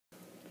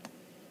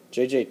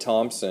JJ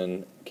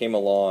Thomson came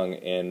along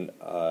and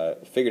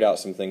figured out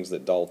some things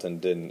that Dalton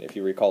didn't. If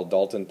you recall,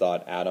 Dalton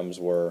thought atoms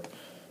were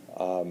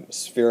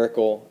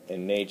spherical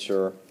in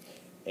nature,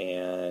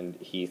 and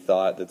he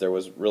thought that there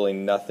was really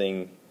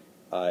nothing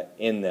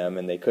in them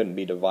and they couldn't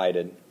be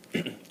divided.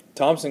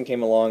 Thomson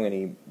came along and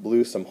he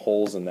blew some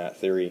holes in that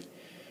theory.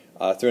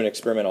 Through an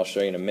experiment I'll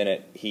show you in a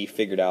minute, he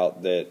figured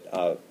out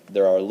that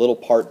there are little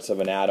parts of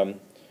an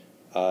atom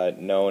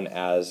known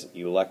as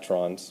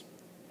electrons,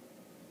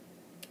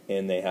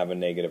 and they have a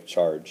negative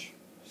charge.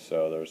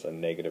 So there's a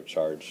negative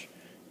charge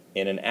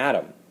in an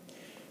atom.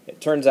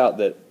 It turns out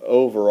that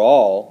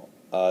overall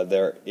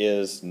there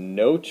is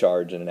no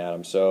charge in an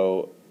atom.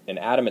 So an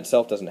atom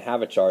itself doesn't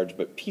have a charge,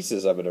 but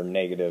pieces of it are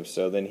negative.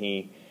 So then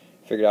he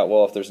figured out,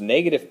 well, if there's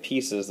negative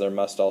pieces, there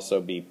must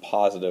also be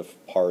positive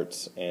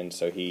parts, and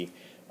so he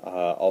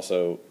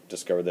also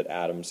discovered that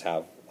atoms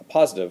have a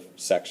positive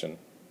section.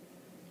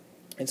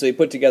 And so he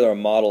put together a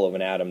model of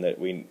an atom that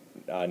we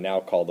now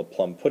call the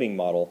Plum pudding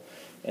model,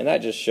 and that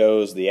just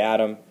shows the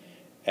atom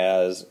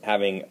as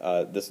having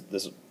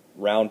this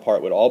round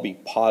part would all be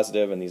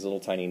positive and these little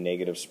tiny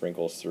negative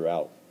sprinkles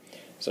throughout.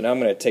 So now I'm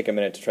going to take a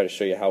minute to try to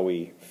show you how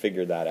we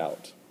figured that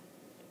out.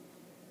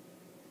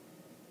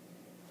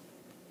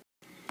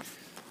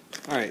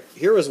 Alright,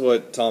 here was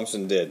what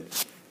Thomson did.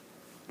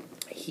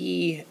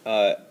 He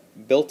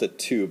built a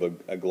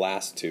tube, a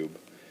glass tube,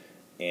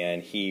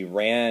 and he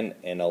ran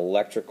an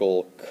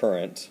electrical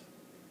current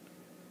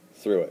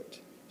through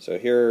it. So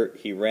here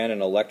he ran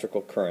an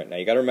electrical current. Now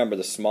you got to remember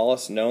the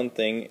smallest known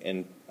thing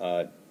in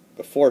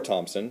before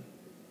Thomson,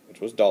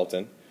 which was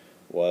Dalton,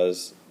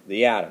 was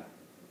the atom.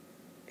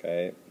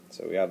 Okay,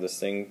 so we have this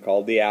thing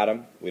called the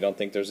atom. We don't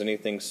think there's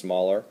anything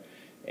smaller.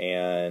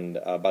 And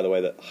by the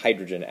way, the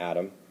hydrogen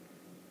atom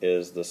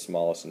is the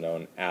smallest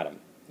known atom.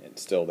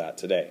 It's still that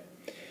today.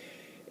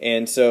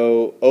 And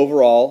so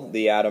overall,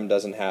 the atom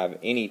doesn't have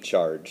any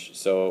charge.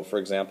 So for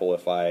example,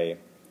 if I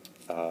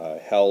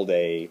held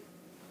a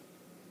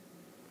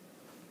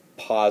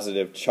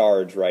positive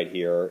charge right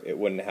here, it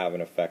wouldn't have an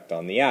effect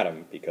on the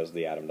atom because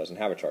the atom doesn't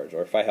have a charge.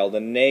 Or if I held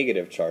a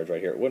negative charge right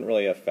here, it wouldn't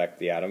really affect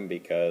the atom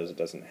because it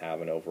doesn't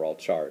have an overall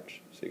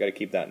charge. So you got to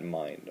keep that in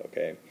mind,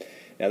 okay?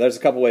 Now there's a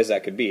couple ways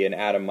that could be. An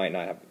atom might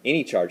not have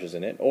any charges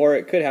in it, or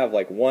it could have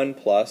like one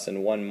plus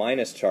and one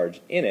minus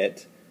charge in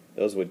it.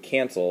 Those would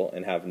cancel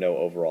and have no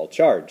overall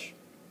charge.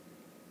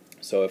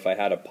 So if I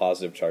had a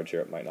positive charge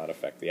here, it might not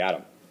affect the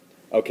atom.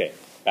 Okay,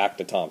 back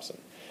to Thomson.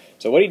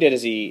 So what he did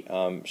is he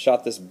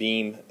shot this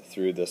beam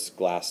through this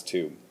glass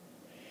tube.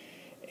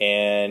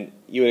 And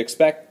you would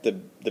expect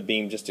the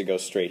beam just to go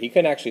straight. He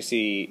couldn't actually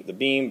see the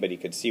beam, but he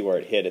could see where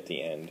it hit at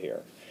the end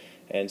here.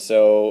 And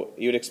so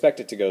you would expect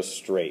it to go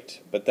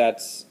straight. But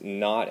that's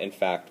not, in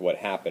fact, what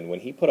happened. When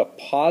he put a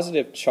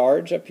positive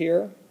charge up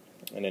here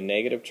and a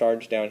negative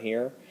charge down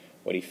here,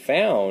 what he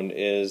found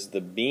is the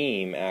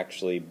beam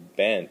actually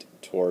bent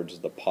towards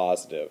the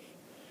positive.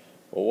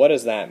 Well, what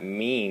does that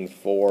mean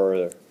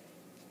for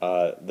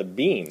the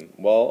beam?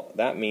 Well,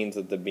 that means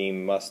that the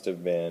beam must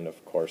have been,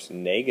 of course,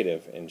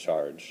 negative in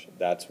charge.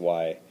 That's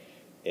why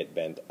it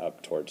bent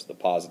up towards the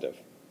positive.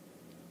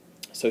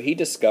 So he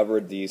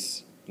discovered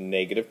these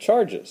negative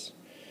charges.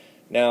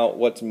 Now,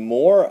 what's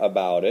more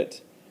about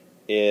it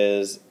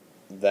is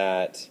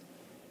that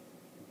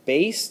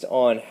based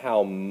on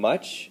how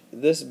much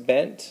this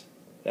bent,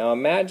 now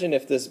imagine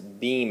if this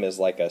beam is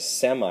like a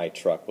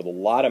semi-truck with a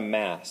lot of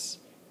mass,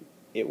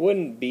 it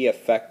wouldn't be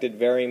affected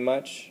very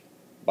much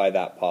by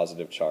that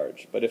positive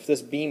charge. But if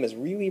this beam is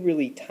really,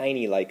 really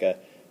tiny, like a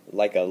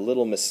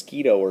little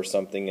mosquito or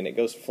something, and it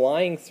goes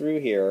flying through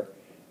here,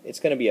 it's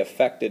going to be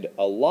affected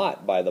a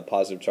lot by the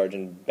positive charge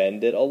and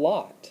bend it a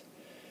lot.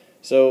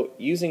 So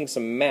using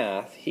some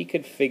math, he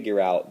could figure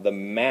out the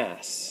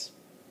mass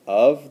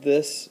of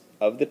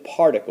the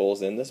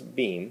particles in this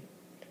beam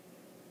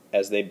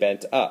as they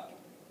bent up,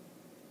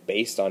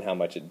 based on how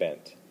much it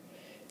bent.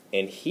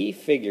 And he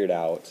figured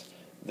out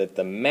that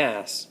the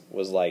mass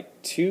was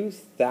like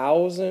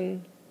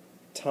 2,000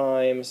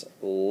 times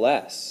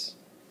less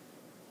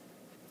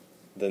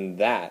than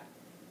that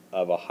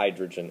of a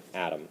hydrogen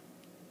atom.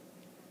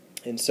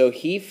 And so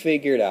he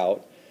figured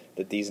out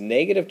that these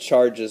negative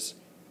charges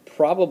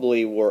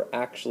probably were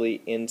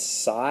actually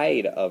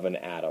inside of an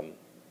atom.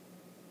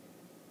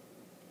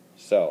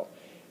 So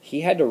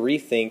he had to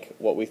rethink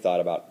what we thought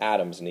about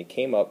atoms, and he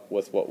came up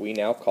with what we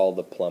now call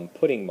the Plum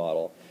pudding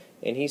model.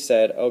 And he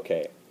said,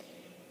 okay,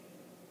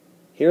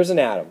 here's an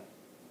atom,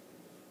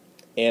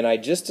 and I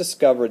just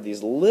discovered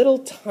these little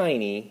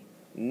tiny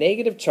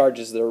negative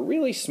charges that are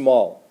really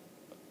small.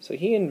 So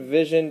he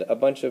envisioned a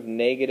bunch of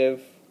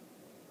negative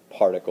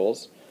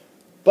particles,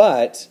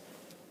 but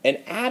an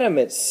atom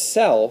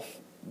itself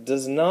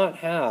does not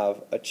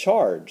have a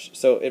charge.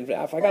 So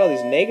if I got all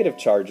these negative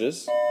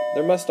charges,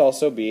 there must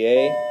also be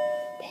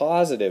a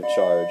positive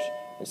charge.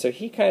 And so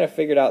he kind of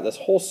figured out this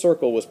whole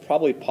circle was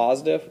probably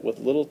positive with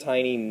little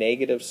tiny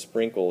negative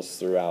sprinkles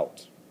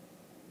throughout.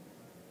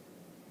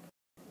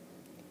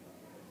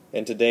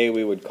 And today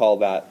we would call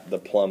that the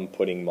Plum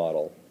pudding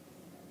model.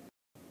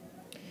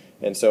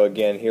 And so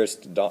again, here's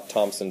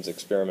Thomson's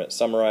experiment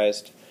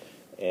summarized,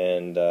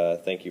 and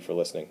thank you for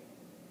listening.